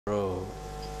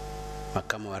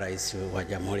Makamu wa Rais wa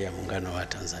Jamhuri ya Muungano wa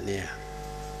Tanzania,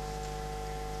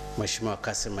 Mheshimiwa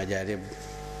Kassim Majalibu,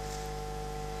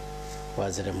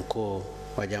 Waziri Mkuu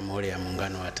wa Jamhuri ya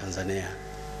Muungano wa Tanzania,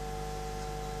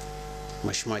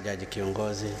 Mheshimiwa Jaji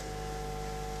Kiongozi,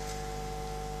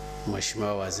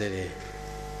 Mheshimiwa Waziri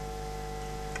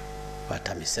wa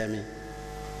TAMISEMI,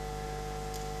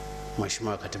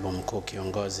 Mheshimiwa Katibu Mkuu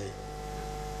Kiongozi,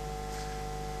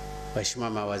 Waheshimiwa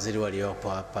mawaziri waliopo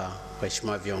hapa,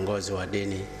 waheshimiwa viongozi wa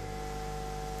dini,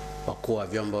 wakuu wa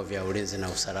vyombo vya ulinzi na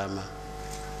usalama,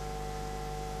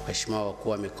 waheshimiwa wakuu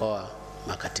wa mikoa,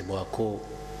 makatibu wakuu,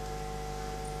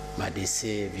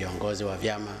 ma-DC, viongozi wa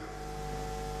vyama,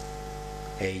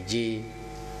 AG,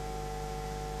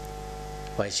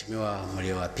 waheshimiwa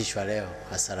mlioapishwa leo,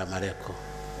 asalamu alaykum.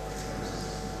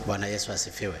 Bwana Yesu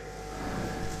asifiwe.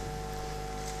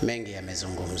 Mengi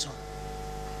yamezungumzwa,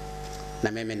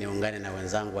 na mimi niungane na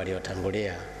wenzangu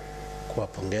waliotangulia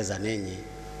kuwapongeza ninyi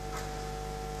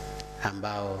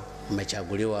ambao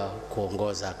mmechaguliwa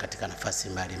kuongoza katika nafasi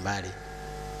mbalimbali,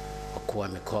 wakuu wa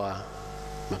mikoa,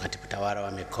 makatibu tawala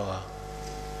wa mikoa,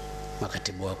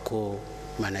 makatibu wakuu,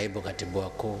 manaibu katibu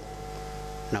wakuu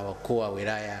na wakuu wa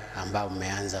wilaya ambao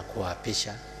mmeanza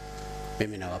kuwaapisha.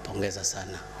 Mimi nawapongeza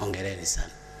sana, hongereni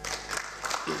sana.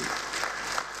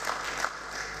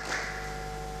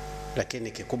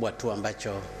 Lakini kikubwa tu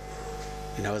ambacho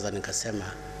ninaweza nikasema,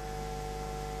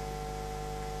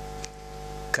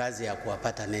 kazi ya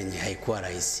kuwapata ninyi haikuwa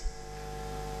rahisi.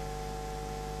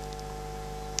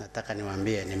 Nataka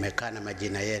niwaambie, nimekaa na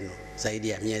majina yenu zaidi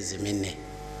ya miezi 4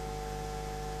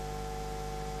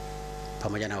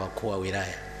 pamoja na wakuu wa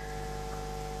wilaya.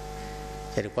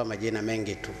 Yalikuwa majina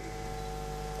mengi tu,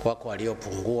 wako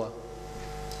waliopungua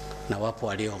na wapo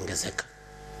walioongezeka.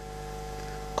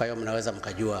 Kwa hiyo mnaweza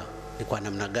mkajua ni kwa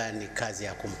namna gani kazi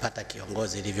ya kumpata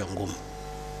kiongozi ilivyo ngumu.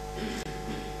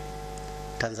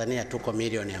 Tanzania tuko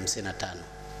milioni 55.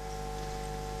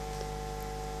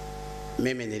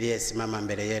 Mimi niliyesimama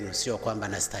mbele yenu sio kwamba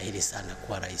nastahili sana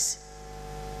kuwa rais,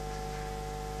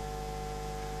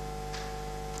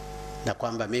 na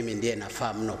kwamba mimi ndiye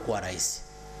nafaa mno kuwa rais,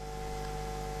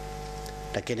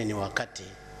 lakini ni wakati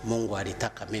Mungu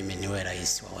alitaka mimi niwe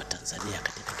rais wa Watanzania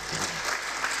katika kipindi.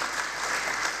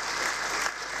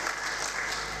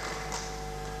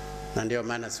 Na ndio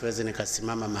maana siwezi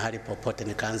nikasimama mahali popote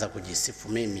nikaanza kujisifu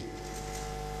mimi,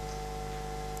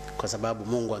 kwa sababu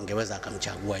Mungu angeweza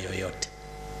akamchagua yoyote.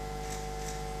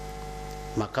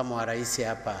 Makamu wa rais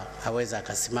hapa hawezi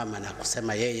akasimama na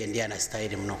kusema yeye ndiye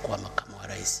anastahili mno kuwa makamu wa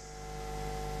rais.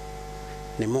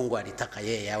 Ni Mungu alitaka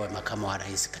yeye awe makamu wa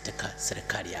rais katika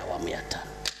serikali ya awamu ya 5.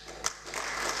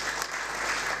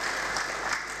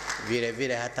 Vile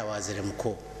vile hata waziri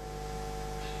mkuu,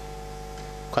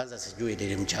 kwanza sijui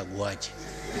nilimchaguaje.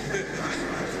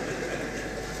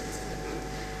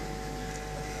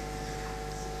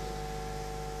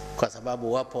 Kwa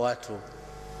sababu wapo watu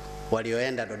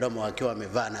walioenda Dodoma wakiwa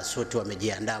wamevaa na suti,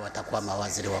 wamejiandaa watakuwa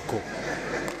mawaziri wakuu,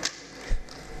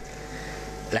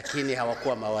 lakini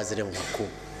hawakuwa mawaziri wakuu.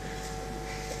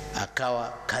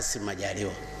 Akawa Kassim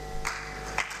Majaliwa.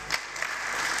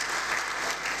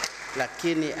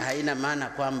 Lakini haina maana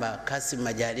kwamba Kassim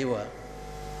Majaliwa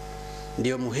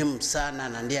ndio muhimu sana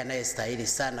na ndiye anayestahili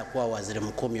sana kuwa waziri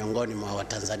mkuu miongoni mwa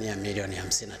Watanzania milioni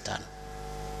 55.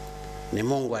 Ni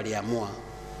Mungu aliamua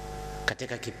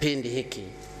katika kipindi hiki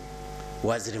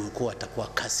waziri mkuu atakuwa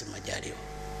Kassim Majaliwa.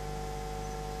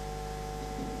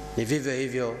 Ni vivyo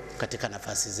hivyo katika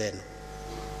nafasi zenu,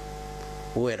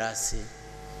 uwe rasi,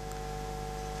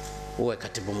 uwe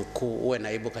katibu mkuu, uwe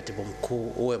naibu katibu mkuu,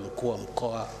 uwe mkuu wa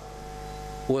mkoa,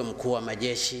 uwe mkuu wa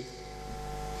majeshi,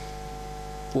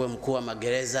 uwe mkuu wa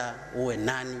magereza, uwe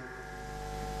nani.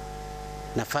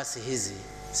 Nafasi hizi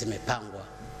zimepangwa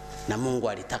na Mungu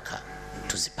alitaka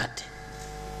tuzipate.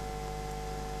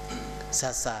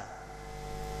 Sasa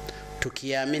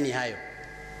tukiamini hayo,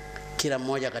 kila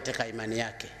mmoja katika imani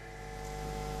yake,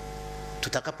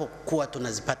 tutakapokuwa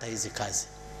tunazipata hizi kazi,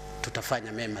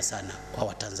 tutafanya mema sana kwa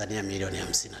Watanzania milioni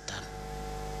 55.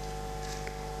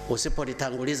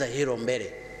 Usipolitanguliza hilo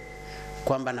mbele,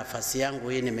 kwamba nafasi yangu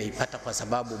hii nimeipata kwa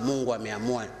sababu Mungu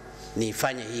ameamua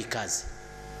niifanye hii kazi,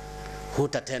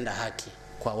 hutatenda haki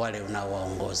kwa wale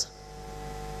unaowaongoza.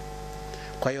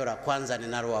 Kwa hiyo la kwanza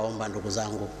ninalowaomba ndugu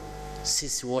zangu,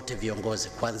 sisi wote viongozi,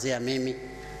 kuanzia mimi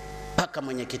mpaka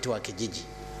mwenyekiti wa kijiji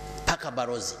mpaka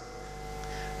balozi,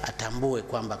 atambue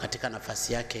kwamba katika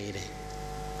nafasi yake ile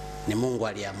ni Mungu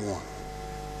aliamua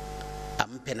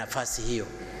ampe nafasi hiyo,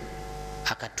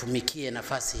 akatumikie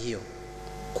nafasi hiyo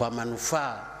kwa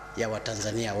manufaa ya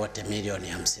Watanzania wote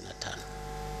milioni 55.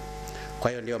 Kwa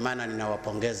hiyo ndio maana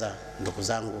ninawapongeza ndugu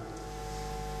zangu,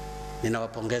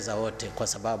 ninawapongeza wote kwa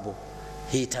sababu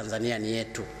hii Tanzania ni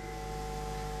yetu.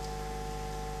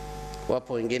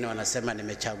 Wapo wengine wanasema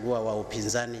nimechagua wa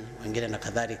upinzani, wengine na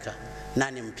kadhalika.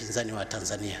 Nani mpinzani wa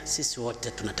Tanzania? Sisi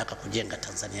wote tunataka kujenga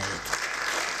Tanzania yetu.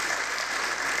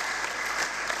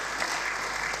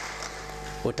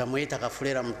 Utamuita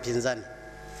Kafulila mpinzani?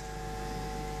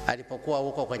 Alipokuwa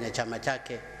huko kwenye chama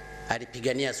chake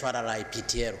alipigania swala la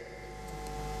IPTL.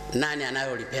 Nani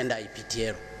anayolipenda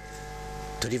IPTL?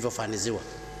 Tulivyofaniziwa.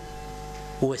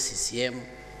 Uwe CCM,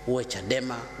 uwe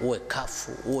Chadema, uwe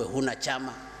Kafu, uwe huna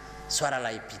chama, swala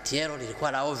la IPTL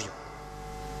lilikuwa la ovyo.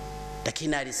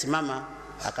 Lakini alisimama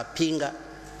akapinga,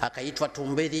 akaitwa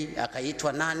tumbili,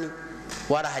 akaitwa nani,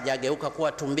 wala hajageuka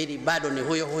kuwa tumbili, bado ni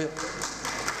huyo huyo.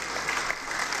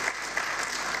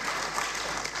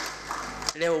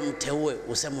 Leo mteue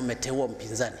useme umeteua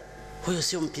mpinzani. Huyo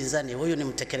sio mpinzani, huyo ni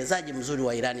mtekelezaji mzuri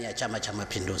wa ilani ya Chama cha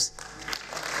Mapinduzi.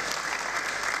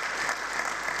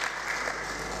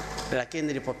 Lakini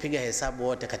nilipopiga hesabu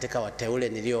wote katika wateule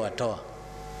niliowatoa,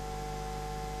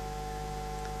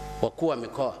 wakuu wa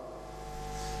mikoa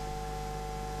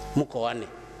mko 4,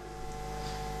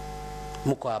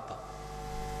 mko hapa.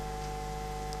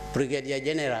 Brigadier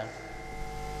General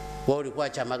wao ulikuwa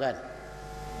chama gani?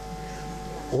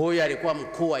 Huyu alikuwa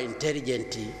mkuu wa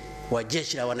intelligence wa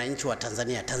jeshi la wananchi wa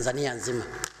Tanzania, Tanzania nzima.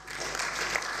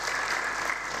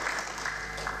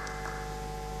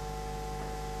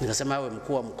 Nikasema awe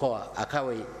mkuu wa mkoa,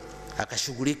 akawe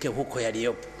akashughulike huko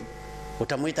yaliyopo.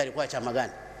 Utamuita alikuwa chama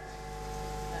gani?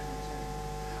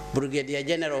 Brigadier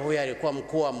General huyu alikuwa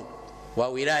mkuu wa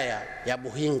wilaya ya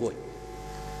Buhingwe.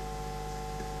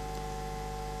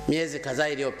 Miezi kadhaa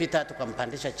iliyopita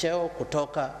tukampandisha cheo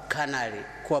kutoka kanali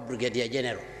kuwa Brigadier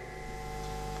General.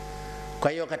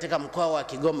 Kwa hiyo katika mkoa wa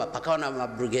Kigoma pakawa na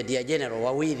Brigadier General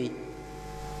wawili.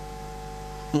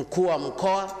 Mkuu wa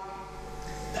mkoa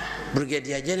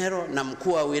Brigadier General na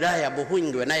mkuu wa wilaya ya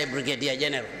Buhingwe naye Brigadier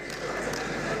General.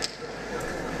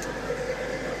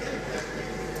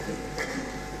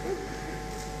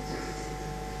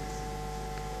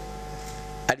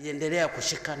 Aliendelea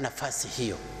kushika nafasi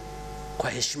hiyo kwa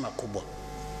heshima kubwa.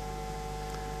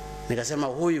 Nikasema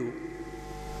huyu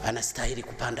anastahili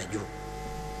kupanda juu.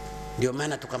 Ndio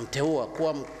maana tukamteua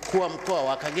kuwa mkuu wa mkoa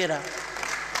wa Kagera.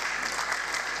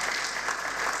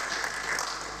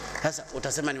 Sasa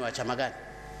utasema ni wa chama gani?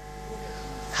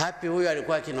 Hapi huyu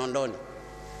alikuwa Kinondoni.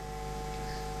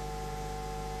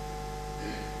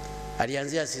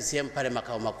 Alianzia CCM pale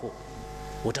makao makuu.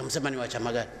 Utamsema ni wa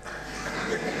chama gani?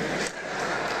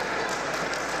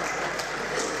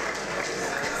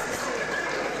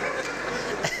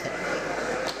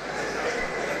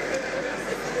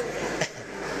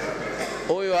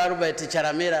 Huyu Albert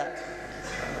Charamira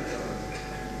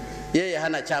yeye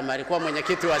hana chama, alikuwa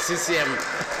mwenyekiti wa CCM.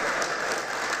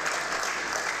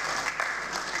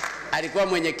 Alikuwa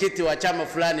mwenyekiti wa chama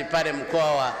fulani pale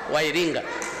mkoa wa Iringa.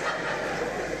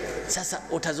 Sasa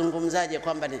utazungumzaje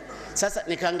kwamba ni sasa?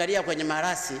 Nikaangalia kwenye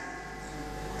marasi,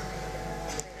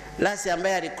 rasi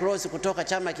ambaye alicross kutoka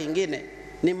chama kingine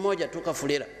ni mmoja tu,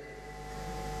 Kafulila,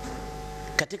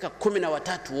 katika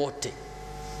 13 wote.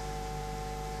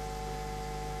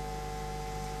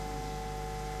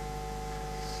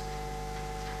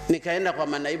 Nikaenda kwa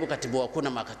manaibu katibu wakuu na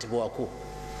makatibu wakuu.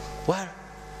 Wala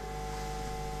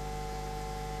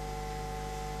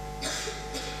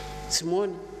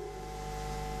Simoni.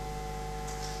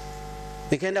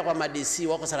 Nikaenda kwa madisi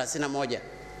wako 31.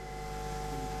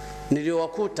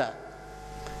 Niliowakuta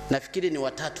nafikiri ni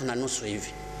 3.5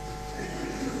 hivi.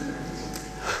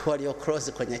 Walio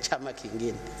cross kwenye chama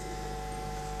kingine.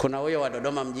 Kuna huyo wa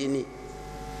Dodoma mjini.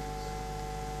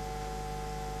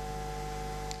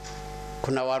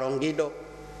 Kuna Warongido.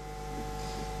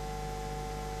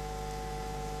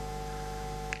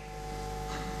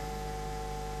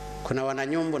 Kuna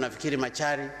Wananyumbu nafikiri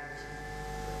Machari.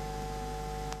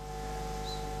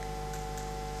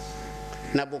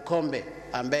 Na Bukombe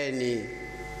ambaye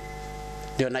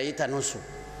ndio naita nusu.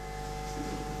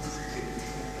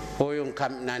 Huyu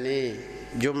nani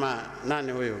Juma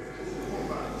nani huyu?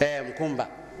 Mkumba.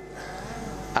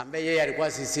 Ambaye yeye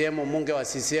alikuwa CCM, mbunge wa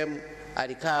CCM,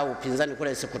 alikaa upinzani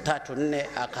kule siku 3-4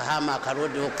 akahama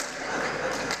akarudi huko.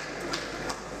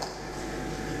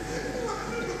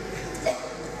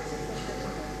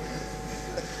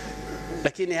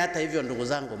 Lakini hata hivyo ndugu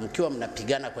zangu, mkiwa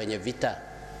mnapigana kwenye vita,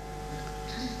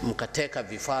 mkateka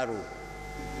vifaru,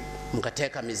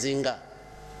 mkateka mizinga,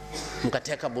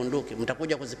 mkateka bunduki,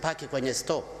 mtakuja kuzipaki kwenye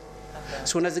store.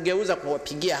 Si unazigeuza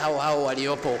kuwapigia hao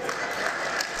waliopo.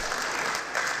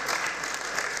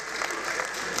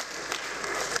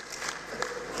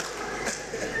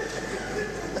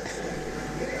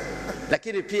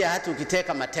 Lakini pia hata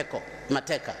ukiteka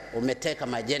mateka, umeteka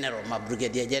mageneral,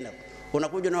 mabrigadier general,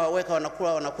 unakuja na waweka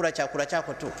wanakula chakula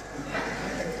chako tu.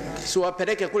 Si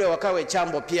wapeleke kule wakawe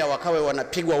chambo pia, wakawe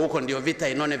wanapigwa huko, ndio vita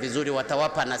inone vizuri,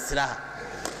 watawapa na silaha.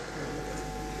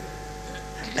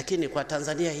 Lakini kwa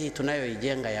Tanzania hii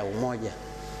tunayoijenga ya umoja,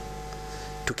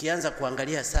 tukianza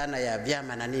kuangalia sana ya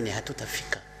vyama na nini,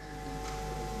 hatutafika.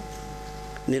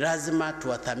 Ni lazima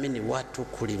tuwathamini watu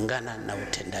kulingana na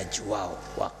utendaji wao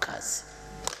wa kazi.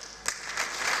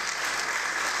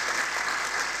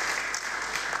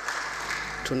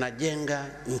 Tunajenga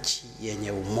nchi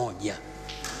yenye umoja,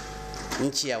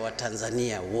 nchi ya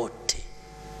Watanzania wote,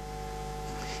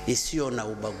 isiyo na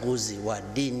ubaguzi wa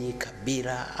dini,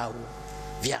 kabila au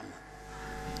vyama.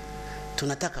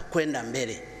 Tunataka kwenda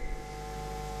mbele.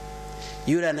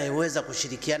 Yule anayeweza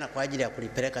kushirikiana kwa ajili ya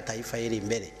kulipeleka taifa hili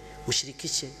mbele,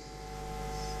 mshirikishe.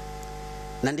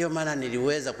 Na ndio maana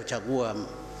niliweza kuchagua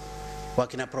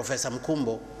wakina Profesa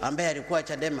Mkumbo ambaye alikuwa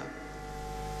Chadema,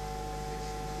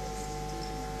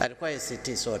 alikuwa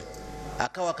ACT,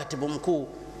 akawa katibu mkuu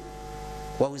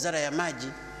wa Wizara ya Maji,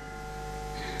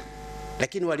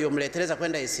 lakini waliomleteleza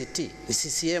kwenda ACT ni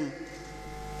CCM.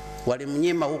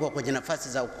 Walimnyima huko kwenye nafasi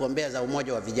za kugombea za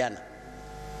umoja wa vijana.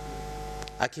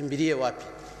 Akimbilie wapi?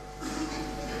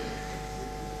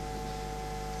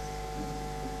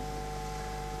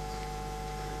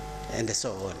 And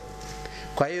so on.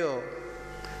 Kwa hiyo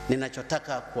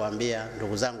ninachotaka kuambia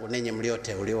ndugu zangu, ninyi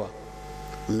mlioteuliwa,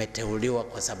 mmeteuliwa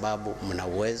kwa sababu mna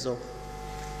uwezo.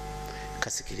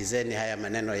 Kasikilizeni haya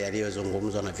maneno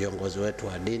yaliyozungumzwa na viongozi wetu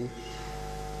wa dini.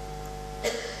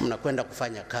 Mnakwenda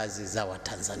kufanya kazi za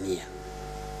Watanzania,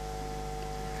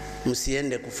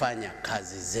 msiende kufanya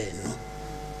kazi zenu.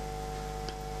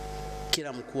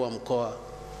 Kila mkuu wa mkoa,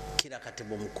 kila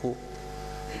katibu mkuu,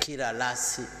 kila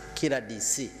rasi, kila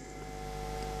DC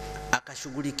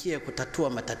akashughulikie kutatua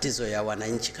matatizo ya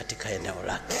wananchi katika eneo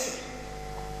lake.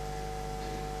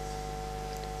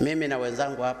 Mimi na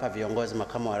wenzangu hapa viongozi,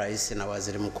 makamu wa rais na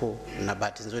waziri mkuu, na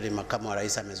bahati nzuri makamu wa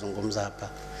rais amezungumza hapa,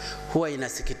 huwa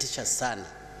inasikitisha sana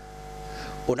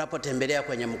unapotembelea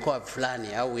kwenye mkoa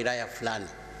fulani au wilaya fulani,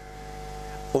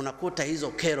 unakuta hizo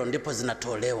kero ndipo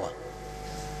zinatolewa.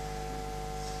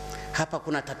 Hapa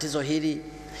kuna tatizo hili,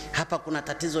 hapa kuna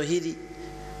tatizo hili,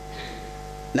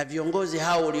 na viongozi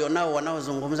hao ulionao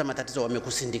wanaozungumza matatizo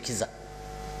wamekusindikiza,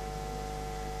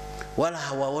 wala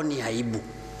hawaoni aibu.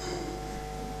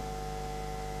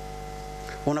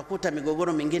 Unakuta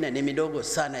migogoro mingine ni midogo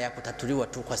sana ya kutatuliwa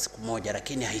tu kwa siku moja,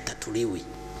 lakini haitatuliwi.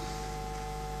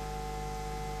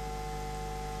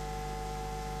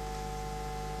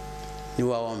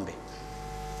 Niwaombe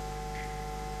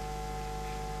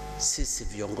sisi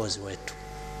viongozi wetu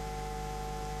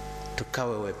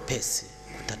tukawe wepesi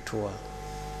kutatua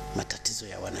matatizo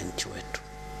ya wananchi wetu.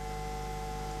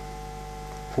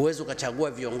 Huwezi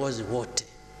ukachagua viongozi wote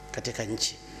katika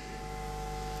nchi,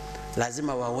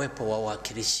 lazima wawepo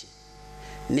wawakilishi.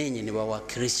 Ninyi ni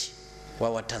wawakilishi wa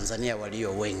Watanzania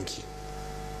walio wengi,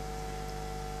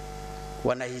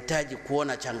 wanahitaji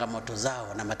kuona changamoto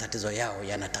zao na matatizo yao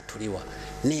yanatatuliwa.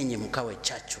 Ninyi mkawe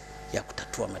chachu ya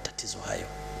kutatua matatizo hayo.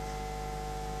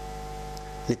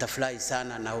 Nitafurahi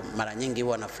sana, na mara nyingi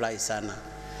huwa nafurahi sana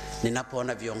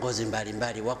ninapoona viongozi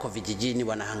mbalimbali wako vijijini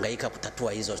wanahangaika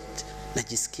kutatua hizo,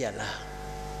 najisikia raha.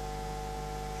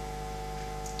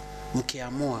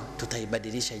 Mkiamua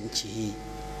tutaibadilisha nchi hii.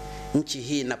 Nchi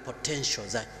hii ina potential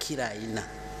za kila aina.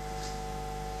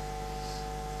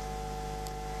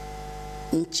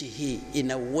 Nchi hii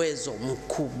ina uwezo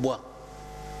mkubwa.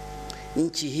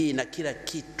 Nchi hii ina kila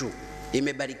kitu.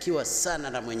 Imebarikiwa sana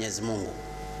na Mwenyezi Mungu.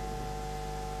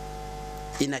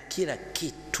 Ina kila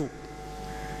kitu.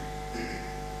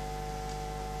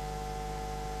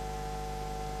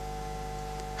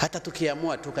 Hata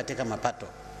tukiamua tu katika mapato.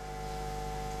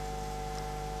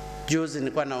 Juzi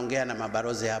nilikuwa naongea na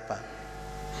mabalozi hapa.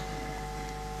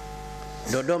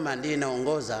 Dodoma ndiyo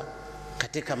inaongoza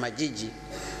katika majiji,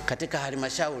 katika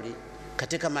halmashauri,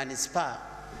 katika manispaa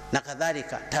na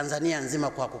kadhalika Tanzania nzima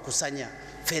kwa kukusanya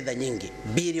fedha nyingi,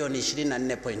 bilioni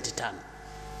 24.5.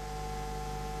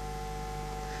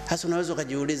 Hasa unaweza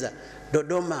kujiuliza,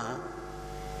 Dodoma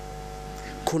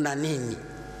kuna nini?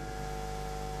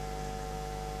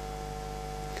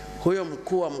 Huyo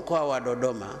mkuu wa mkoa wa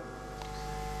Dodoma,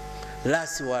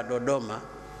 rasi wa Dodoma,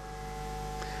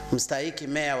 mstahiki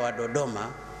meya wa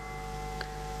Dodoma,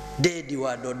 dedi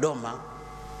wa Dodoma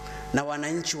na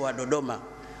wananchi wa Dodoma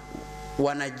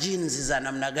wana jinsi za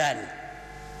namna gani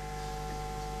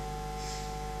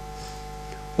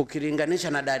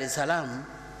ukilinganisha na Dar es Salaam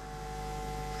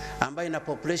ambayo ina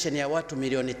population ya watu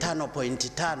milioni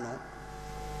 5.5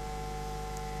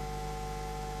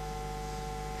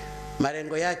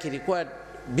 malengo yake ilikuwa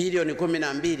bilioni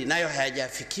 12, nayo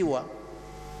hayajafikiwa,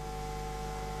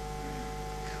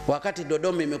 wakati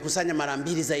Dodoma imekusanya mara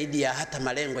 2 zaidi ya hata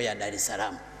malengo ya Dar es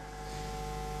Salaam,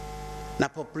 na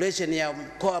population ya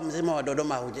mkoa mzima wa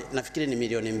Dodoma nafikiri ni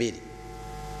milioni 2.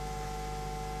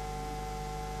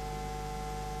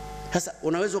 Sasa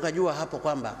unaweza ukajua hapo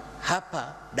kwamba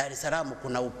hapa Dar es Salaam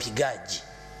kuna upigaji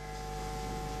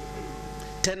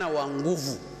tena wa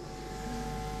nguvu,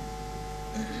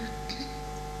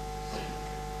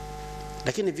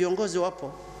 lakini viongozi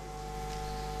wapo.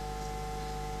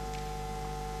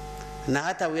 Na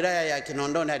hata wilaya ya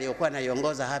Kinondoni aliyokuwa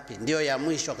anaiongoza hapi ndio ya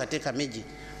mwisho katika miji,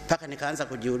 mpaka nikaanza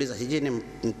kujiuliza hiji ni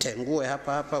mtengue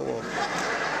hapa huo.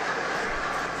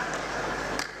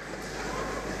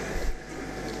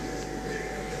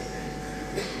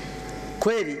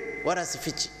 Kweli wala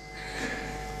sifichi,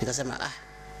 nikasema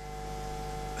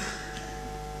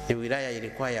ni wilaya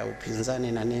ilikuwa ya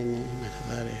upinzani na nini na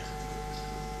kadhalika.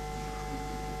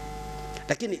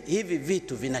 Lakini hivi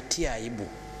vitu vinatia aibu.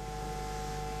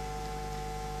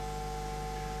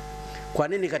 Kwa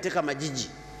nini katika majiji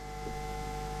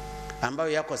ambayo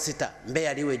yako 6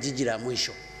 Mbeya liwe jiji la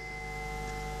mwisho?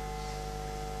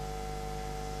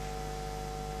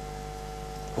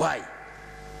 Why?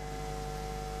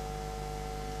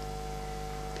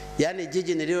 Yaani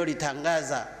jiji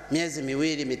nililolitangaza miezi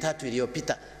 2-3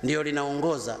 iliyopita ndio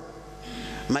linaongoza.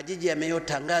 Majiji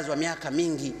yameyotangazwa miaka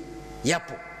mingi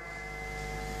yapo.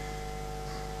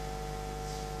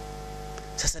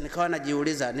 Sasa nikawa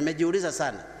nimejiuliza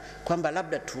sana kwamba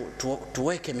labda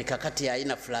tuweke mikakati ya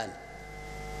aina fulani.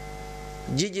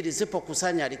 Jiji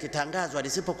lisipokusanya, likitangazwa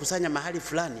lisipokusanya mahali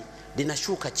fulani,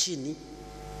 linashuka chini.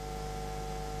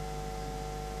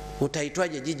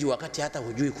 Utaitwaje jiji wakati hata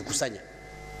hujui kukusanya?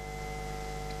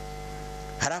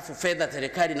 Halafu fedha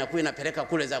serikali inakuwa inapeleka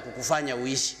kule za kukufanya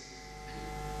uishi.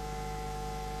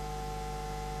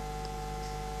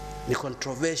 Ni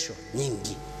controversial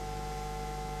nyingi.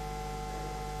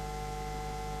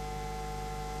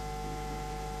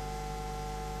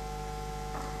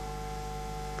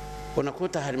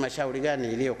 Unakuta halmashauri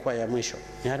gani iliyokuwa ya mwisho?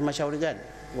 Ni halmashauri gani?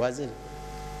 Waziri?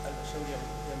 Halmashauri ya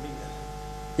Mbinga.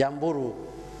 Ya Mburu.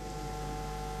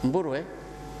 Mburu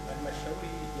Halmashauri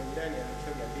ya wilaya ya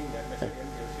halmashauri ya Mbinga, halmashauri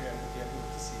ya mji ya Mburu.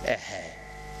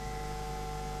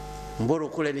 Mburu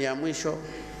kule ni ya mwisho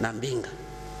na Mbinga.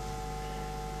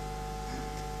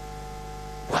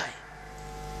 Why?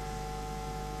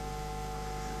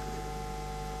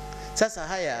 Sasa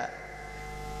haya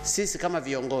sisi kama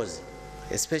viongozi,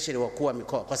 especially wakuu wa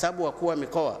mikoa, kwa sababu wakuu wa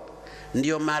mikoa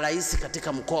ndio marais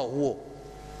katika mkoa huo.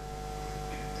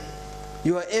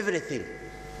 You are everything.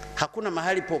 Hakuna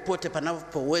mahali popote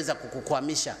panapoweza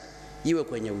kukukwamisha, iwe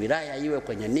kwenye wilaya, iwe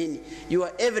kwenye nini. You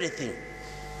are everything.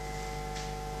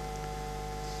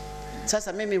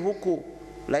 Sasa mimi huku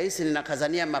rais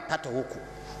ninakazania mapato huku,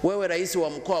 wewe rais wa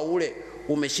mkoa ule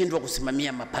umeshindwa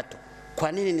kusimamia mapato.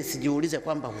 Kwa nini nisijiulize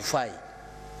kwamba hufai?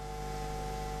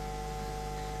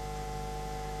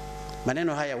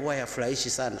 Maneno haya huwa yafurahishi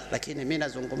sana, lakini mimi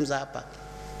nazungumza hapa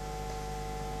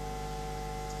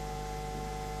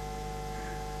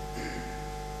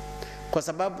kwa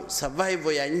sababu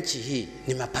survival ya nchi hii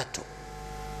ni mapato.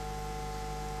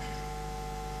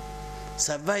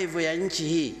 Survival ya nchi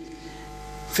hii,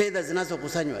 fedha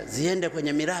zinazokusanywa ziende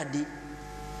kwenye miradi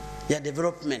ya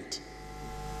development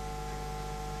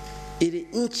ili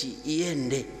nchi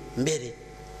iende mbele.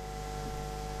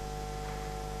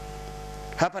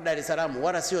 Hapa Dar es Salaam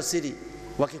wala sio siri,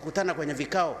 wakikutana kwenye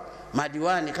vikao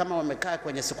madiwani kama wamekaa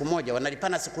kwenye siku moja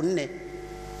wanalipana siku 4.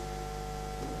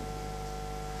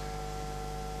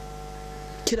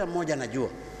 Kila mmoja anajua.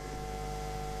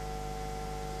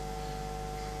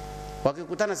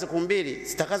 Wakikutana siku 2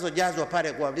 zitakazojazwa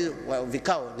pale kwa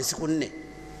vikao ni siku 4.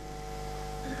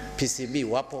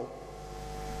 PCB wapo.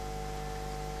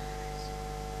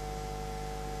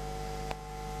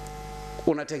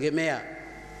 Unategemea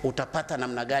utapata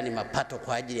namna gani mapato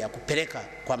kwa ajili ya kupeleka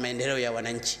kwa maendeleo ya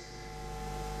wananchi?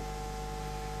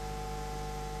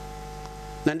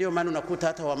 Na ndio maana unakuta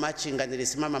hata wamachinga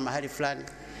nilisimama mahali fulani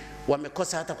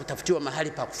wamekosa hata kutafutiwa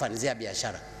mahali pa kufanizia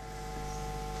biashara,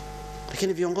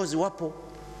 lakini viongozi wapo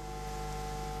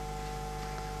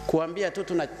kuambia tu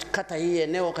tunakata hii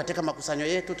eneo katika makusanyo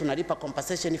yetu, tunalipa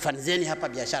compensation, fanizeni hapa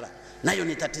biashara. Nayo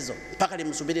ni tatizo, mpaka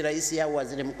limsubiri rais au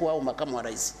waziri mkuu au makamu wa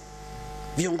rais.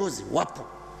 Viongozi wapo.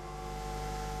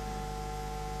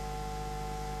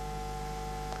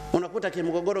 Unakuta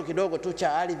kimgogoro kidogo tu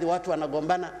cha ardhi watu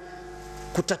wanagombana,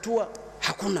 kutatua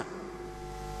hakuna.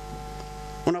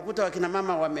 Unakuta wakina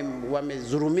mama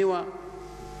wamezurumiwa,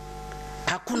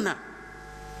 hakuna.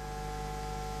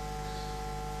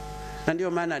 Na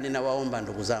ndio maana ninawaomba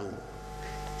ndugu zangu,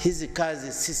 hizi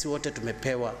kazi sisi wote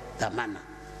tumepewa dhamana.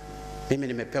 Mimi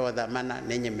nimepewa dhamana,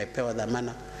 ninyi mmepewa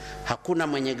dhamana. Hakuna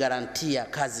mwenye garantia ya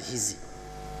kazi hizi.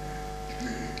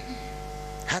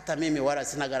 Hata mimi wala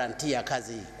sina garantia ya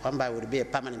kazi hii kwamba I will be a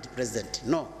permanent president.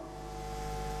 No.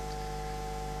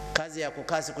 Kazi ya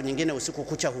kukaa siku nyingine usiku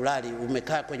kucha hulali,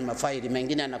 umekaa kwenye mafaili,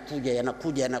 mengine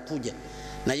yanakuja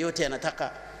na yote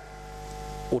yanataka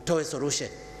utoe solution.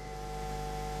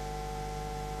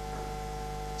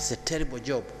 It's a terrible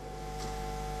job.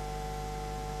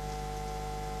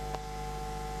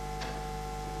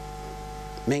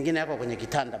 Mengine yako kwenye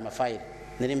kitanda mafaili.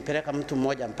 Nilimpeleka mtu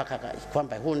mmoja mpaka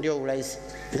kwamba huu ndio urais.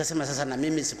 Nikasema sasa na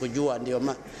mimi sikujua,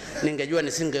 ndio ningejua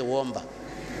nisingeuomba.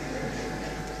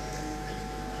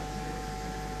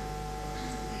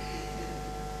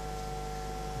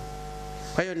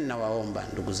 Kwa hiyo ninawaomba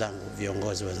ndugu zangu,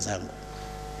 viongozi wenzangu,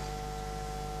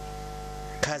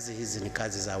 kazi hizi ni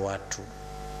kazi za watu.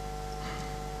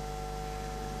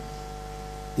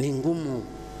 Ni ngumu.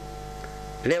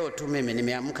 Leo tu mimi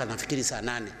nimeamka nafikiri saa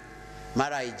 8.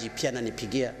 Mara IGP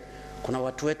ananipigia, kuna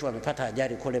watu wetu wamepata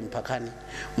ajali kule mpakani.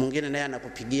 Mwingine naye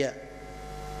anakupigia,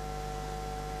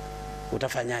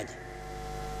 utafanyaje?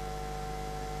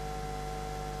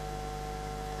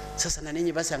 Sasa na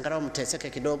ninyi basi angalau mteseke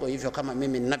kidogo hivyo kama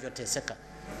mimi ninavyoteseka,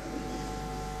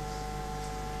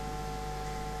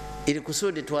 ili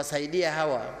kusudi tuwasaidie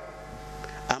hawa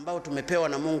ambao tumepewa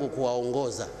na Mungu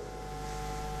kuwaongoza.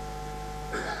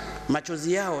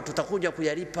 Machozi yao tutakuja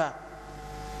kuyalipa.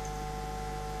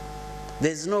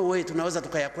 There's no way tunaweza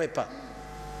tukayakwepa.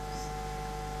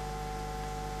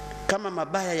 Kama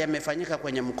mabaya yamefanyika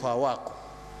kwenye mkoa wako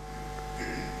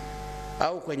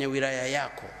au kwenye wilaya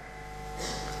yako,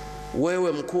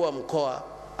 wewe mkuu wa mkoa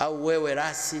au wewe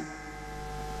rasi,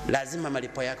 lazima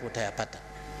malipo yake utayapata.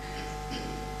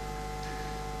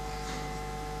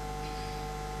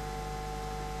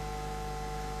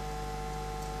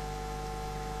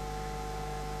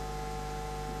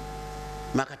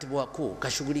 Makatibu wakuu,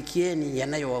 kashughulikieni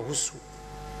yanayowahusu.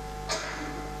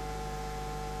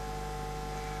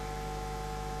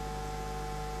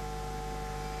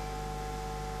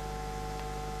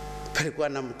 Palikuwa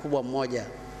na mkubwa mmoja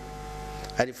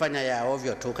alifanya ya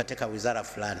ovyo tu katika wizara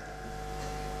fulani.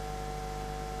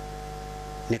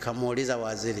 Nikamuuliza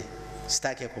waziri,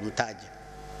 sitaki kumtaja,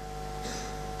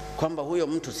 kwamba huyo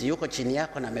mtu si yuko chini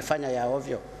yako na amefanya ya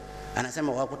ovyo?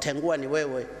 Anasema wakutengua ni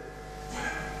wewe.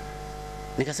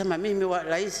 Nikasema mimi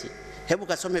rais, hebu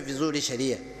kasome vizuri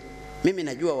sheria. Mimi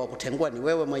najua wakutengua ni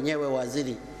wewe mwenyewe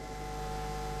waziri.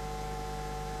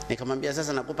 Nikamwambia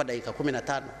sasa nakupa dakika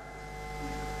 15.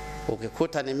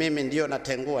 Ukikuta ni mimi ndio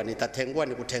natengua, nitatengua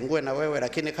nikutengue na wewe,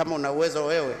 lakini kama una uwezo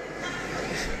wewe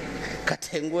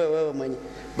katengue wewe mwenyewe.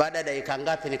 Baada ya dakika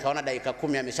ngapi nikaona dakika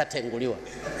 10 ameshatenguliwa.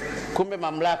 Kumbe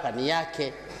mamlaka ni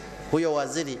yake huyo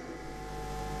waziri.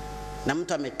 Na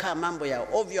mtu amekaa mambo ya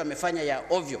ovyo, amefanya ya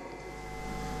ovyo.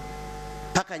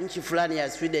 Paka nchi fulani ya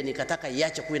Sweden ikataka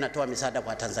iache kuwa inatoa misaada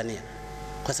kwa Tanzania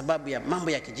kwa sababu ya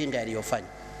mambo ya kijinga yaliyofanya.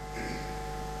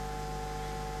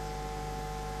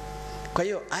 Kwa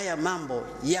hiyo haya mambo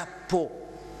yapo.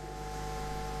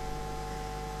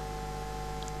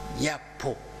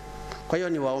 Kwa hiyo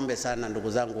niwaombe sana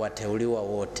ndugu zangu wateuliwa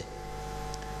wote,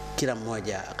 kila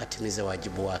mmoja akatimize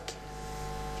wajibu wake.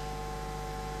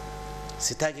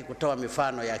 Sitaki kutoa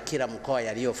mifano ya kila mkoa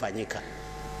yaliyofanyika.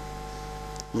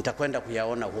 Mtakwenda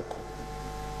kuyaona huko.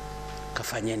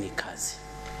 Kafanyeni kazi.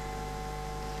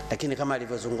 Lakini kama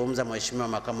alivyozungumza Mheshimiwa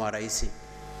Makamu wa Rais,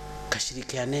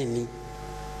 kashirikianeni.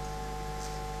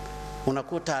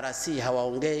 Unakuta rasi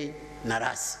hawaongei na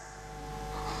rasi.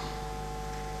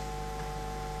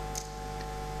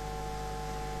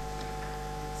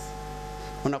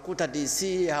 Unakuta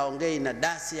DC haongei na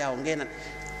dasi, haongei na...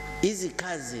 Hizi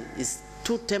kazi is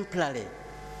too temporary.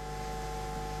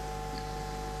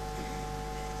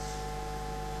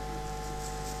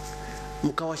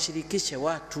 Mkawashirikishe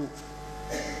watu.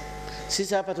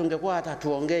 Sisi hapa tungekuwa hata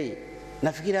tuongei,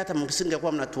 nafikiri hata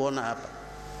msingekuwa mnatuona hapa.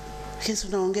 Lakini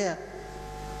tunaongea.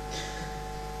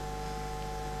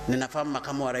 Ninafahamu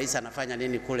Makamu wa Rais anafanya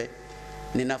nini kule.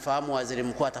 Ninafahamu waziri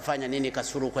mkuu atafanya nini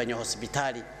Kasulu kwenye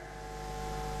hospitali.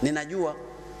 Ninajua.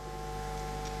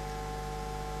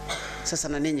 Sasa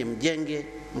na ninyi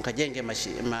mkajenge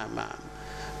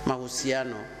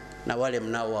mahusiano na wale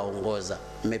mnaowaongoza.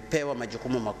 Mmepewa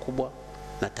majukumu makubwa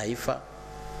na taifa,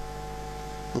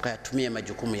 mkayatumie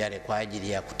majukumu yale kwa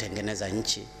ajili ya kutengeneza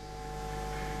nchi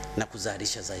na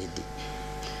kuzalisha zaidi.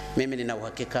 Mimi nina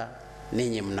uhakika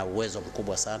ninyi mna uwezo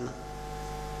mkubwa sana.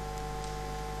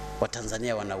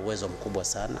 Watanzania wana uwezo mkubwa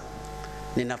sana.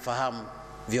 Ninafahamu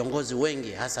viongozi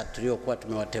wengi hasa tuliokuwa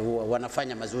tumewateua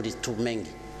wanafanya mazuri tu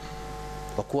mengi.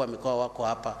 Wakuu wa mikoa wako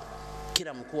hapa,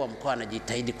 kila mkuu wa mkoa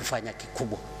anajitahidi kufanya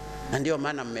kikubwa, na ndio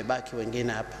maana mmebaki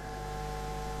wengine hapa.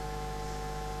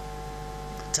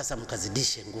 Sasa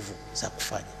mkazidishe nguvu za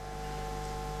kufanya,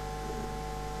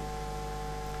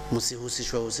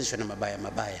 msihusishwe na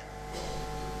mabaya.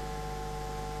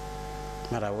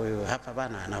 Mara huyu hapa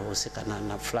bana anahusika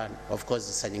na fulani. Of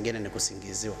course saa nyingine ni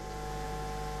kusingiziwa,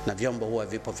 na vyombo huwa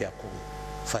vipo vya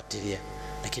kufuatilia,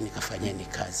 lakini kafanyeni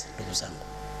kazi ndugu zangu.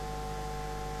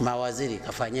 Mawaziri,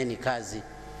 kafanyeni kazi,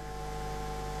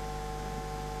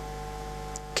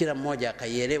 kila mmoja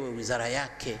akaielewe wizara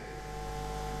yake.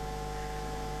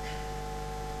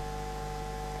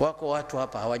 Wako watu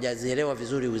hapa hawajazielewa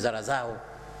vizuri wizara zao.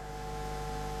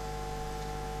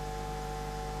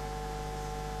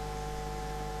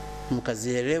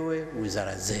 Mkazielewe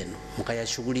wizara zenu,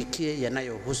 mkayashughulikie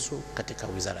yanayohusu katika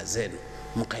wizara zenu,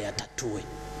 mkayatatue.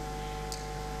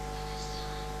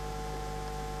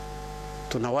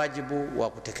 Tuna wajibu wa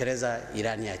kutekeleza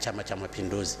ilani ya Chama cha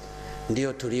Mapinduzi,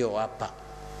 ndio tuliowapa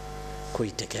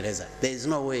kuitekeleza. There is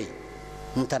no way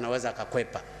mtu anaweza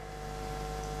akakwepa,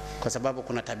 kwa sababu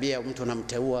kuna tabia mtu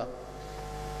unamteua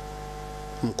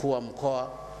mkuu wa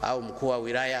mkoa au mkuu wa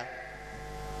wilaya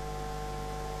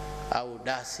au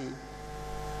dasi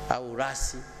au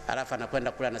rasi, alafu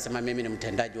anakwenda kule anasema mimi ni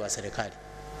mtendaji wa serikali.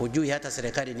 Hujui hata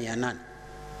serikali ni ya nani,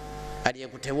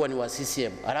 aliyekuteua ni wa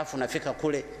CCM, alafu unafika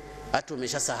kule hata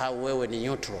umeshasahau wewe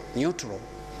ni neutral.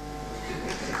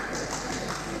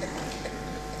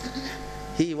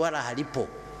 Hii wala halipo.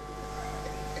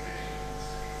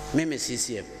 Mimi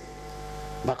CCM,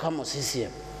 makamu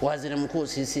CCM, waziri mkuu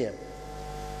CCM,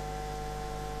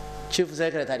 chief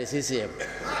secretary CCM.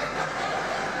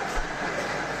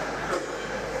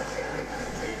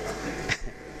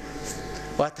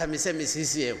 Watamisemi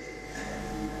CCM.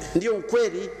 Ndio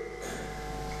ukweli.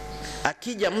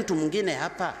 Akija mtu mwingine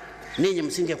hapa, ninyi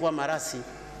msingekuwa marasi.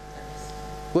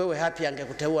 Wewe hapi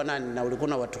angekuteua nani na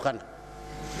ulikuwa watukana?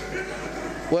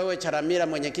 Wewe Charamira,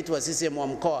 mwenyekiti wa CCM wa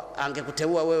mkoa,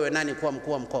 angekuteua wewe nani kuwa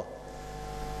mkuu wa mkoa?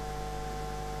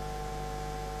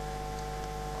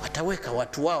 Wataweka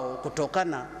watu wao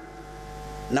kutokana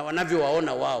na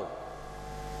wanavyowaona wao.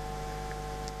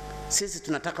 Sisi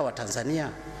tunataka Watanzania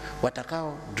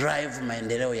watakao drive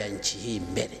maendeleo ya nchi hii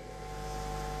mbele.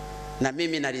 Na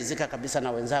mimi naridhika kabisa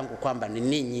na wenzangu kwamba ni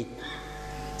ninyi.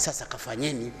 Sasa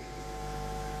kafanyeni.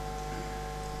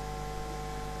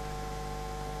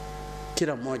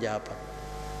 Kila mmoja hapa.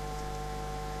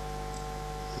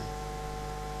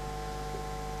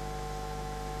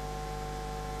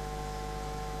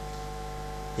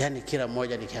 Yaani kila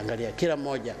mmoja nikiangalia, kila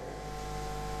mmoja.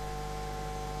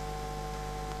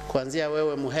 Kuanzia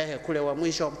wewe Muhehe kule wa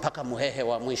mwisho mpaka Muhehe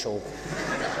wa mwisho huko.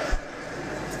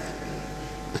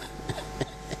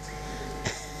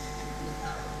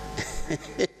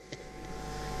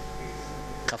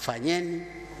 Kafanyeni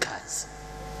kazi.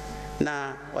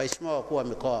 Na waheshimiwa wakuu wa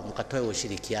mikoa, mkatoe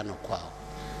ushirikiano kwao.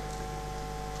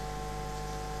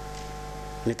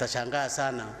 Nitashangaa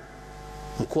sana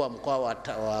mkuu wa mkoa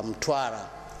wa Mtwara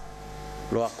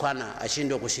Lwakwana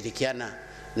ashindwe kushirikiana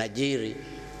na Jiri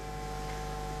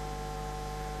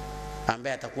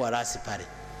ambaye atakuwa rasi pale.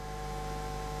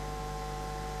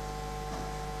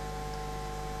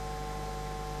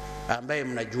 Ambaye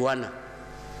mnajuana.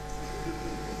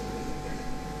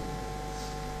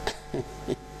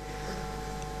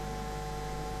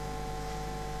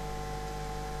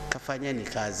 Kafanyeni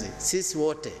kazi. Sisi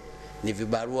wote ni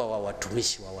vibarua wa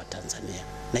watumishi wa Watanzania,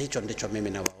 na hicho ndicho mimi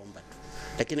nawaomba tu.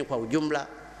 Lakini kwa ujumla,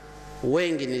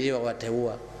 wengi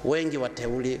niliowateua, wengi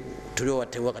wateuli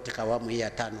tuliowateua katika awamu hii ya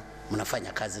 5,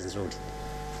 mnafanya kazi nzuri.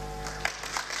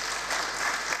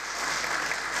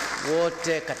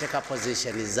 Wote katika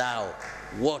position zao,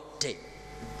 wote.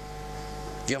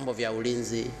 Vyombo vya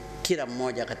ulinzi, kila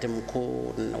mmoja, katibu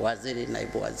mkuu, waziri,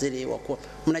 naibu waziri, wakuu,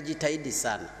 mnajitahidi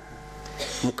sana.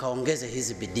 Mkaongeze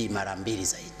hizi bidii mara 2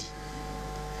 zaidi,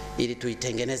 ili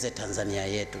tuitengeneze Tanzania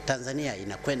yetu. Tanzania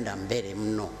inakwenda mbele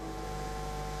mno,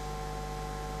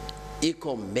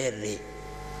 iko mbele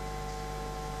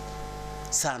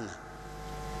sana.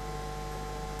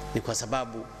 Ni kwa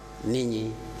sababu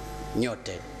ninyi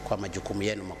nyote kwa majukumu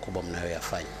yenu makubwa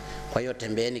mnayoyafanya. Kwa hiyo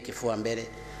tembeeni kifua mbele,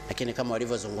 lakini kama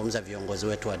walivyozungumza viongozi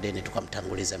wetu wa dini,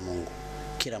 tukamtangulize Mungu,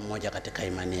 kila mmoja katika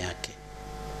imani yake.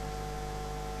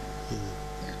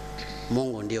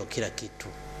 Mungu ndio kila kitu.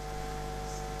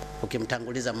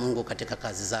 Ukimtanguliza Mungu katika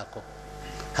kazi zako,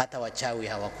 hata wachawi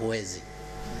hawakuwezi.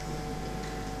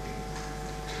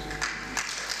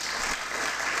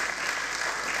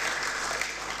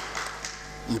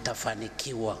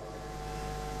 Mtafanikiwa.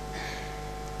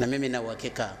 Na mimi na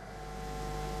uhakika,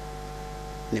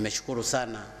 nimeshukuru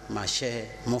sana mashehe,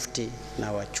 mufti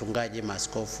na wachungaji,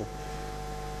 maaskofu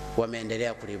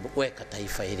wameendelea kuliweka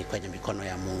taifa hili kwenye mikono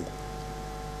ya Mungu.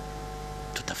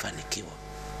 Tutafanikiwa.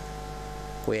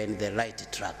 We are in the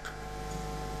right track.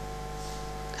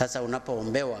 Sasa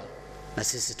unapoombewa, na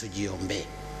sisi tujiombee.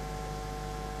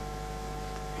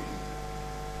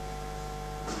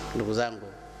 Ndugu zangu,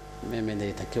 mimi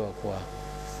nilitakiwa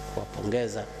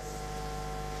kuwapongeza,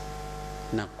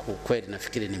 na kweli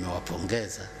nafikiri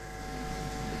nimewapongeza,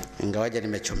 ingawaje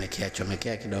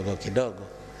nimechomekea kidogo kidogo,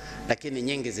 lakini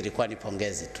nyingi zilikuwa ni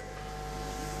pongezi tu.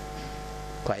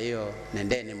 Kwa hiyo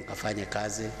nendeni mkafanye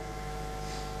kazi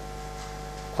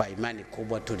kwa imani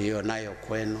kubwa tulio nayo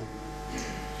kwenu.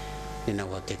 Nina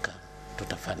uhakika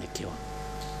tutafanikiwa.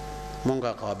 Mungu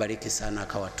akawabariki sana,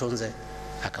 akawatunze,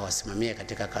 akawasimamie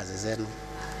katika kazi zenu.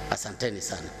 Asanteni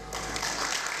sana.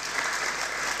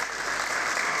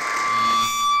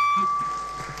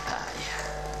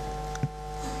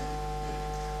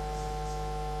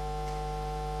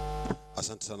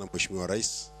 Asante sana Mheshimiwa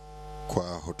Rais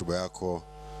kwa hotuba yako.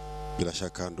 Bila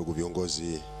shaka ndugu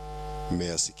viongozi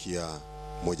mmeyasikia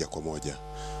moja kwa moja.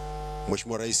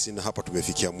 Mheshimiwa Rais, na hapa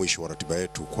tumefikia mwisho wa ratiba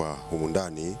yetu kwa humu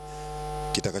ndani.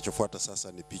 Kitakachofuata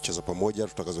sasa ni picha za pamoja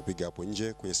tutakazopiga hapo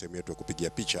nje kwenye sehemu yetu ya kupigia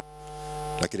picha.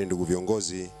 Lakini ndugu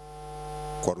viongozi,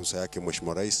 kwa ruhusa yake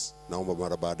Mheshimiwa Rais, naomba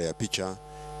mara baada ya picha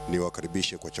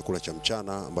niwakaribishe kwa chakula cha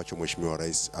mchana ambacho Mheshimiwa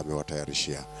Rais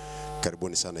amewatayarishia.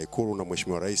 Karibuni sana Ikulu na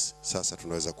Mheshimiwa Rais. Sasa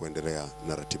tunaweza kuendelea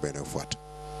na ratiba inayofuata.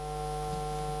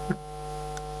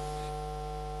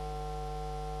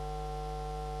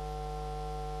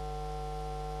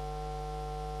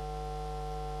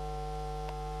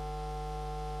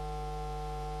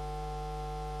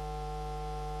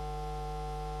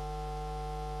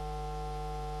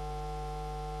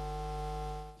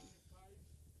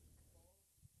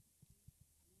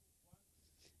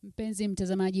 Mpenzi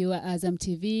mtazamaji wa Azam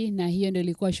TV, na hiyo ndio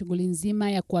ilikuwa shughuli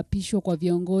nzima ya kuapishwa kwa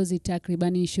viongozi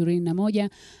takribani 21,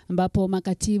 ambapo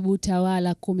makatibu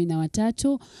tawala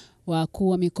 13, wakuu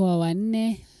wa mikoa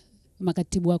 4,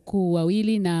 makatibu wakuu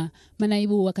 2 na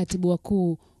manaibu wa katibu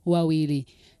wakuu 2.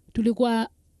 Tulikuwa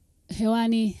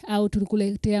hewani au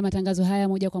tulikuletea matangazo haya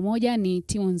moja kwa moja ni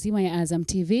timu nzima ya Azam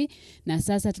TV, na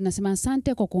sasa tunasema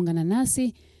asante kwa kuungana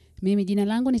nasi. Mimi jina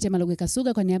langu ni Temaloge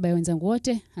Kasuga, kwa niaba ya wenzangu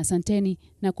wote, asanteni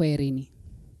na kwaherini.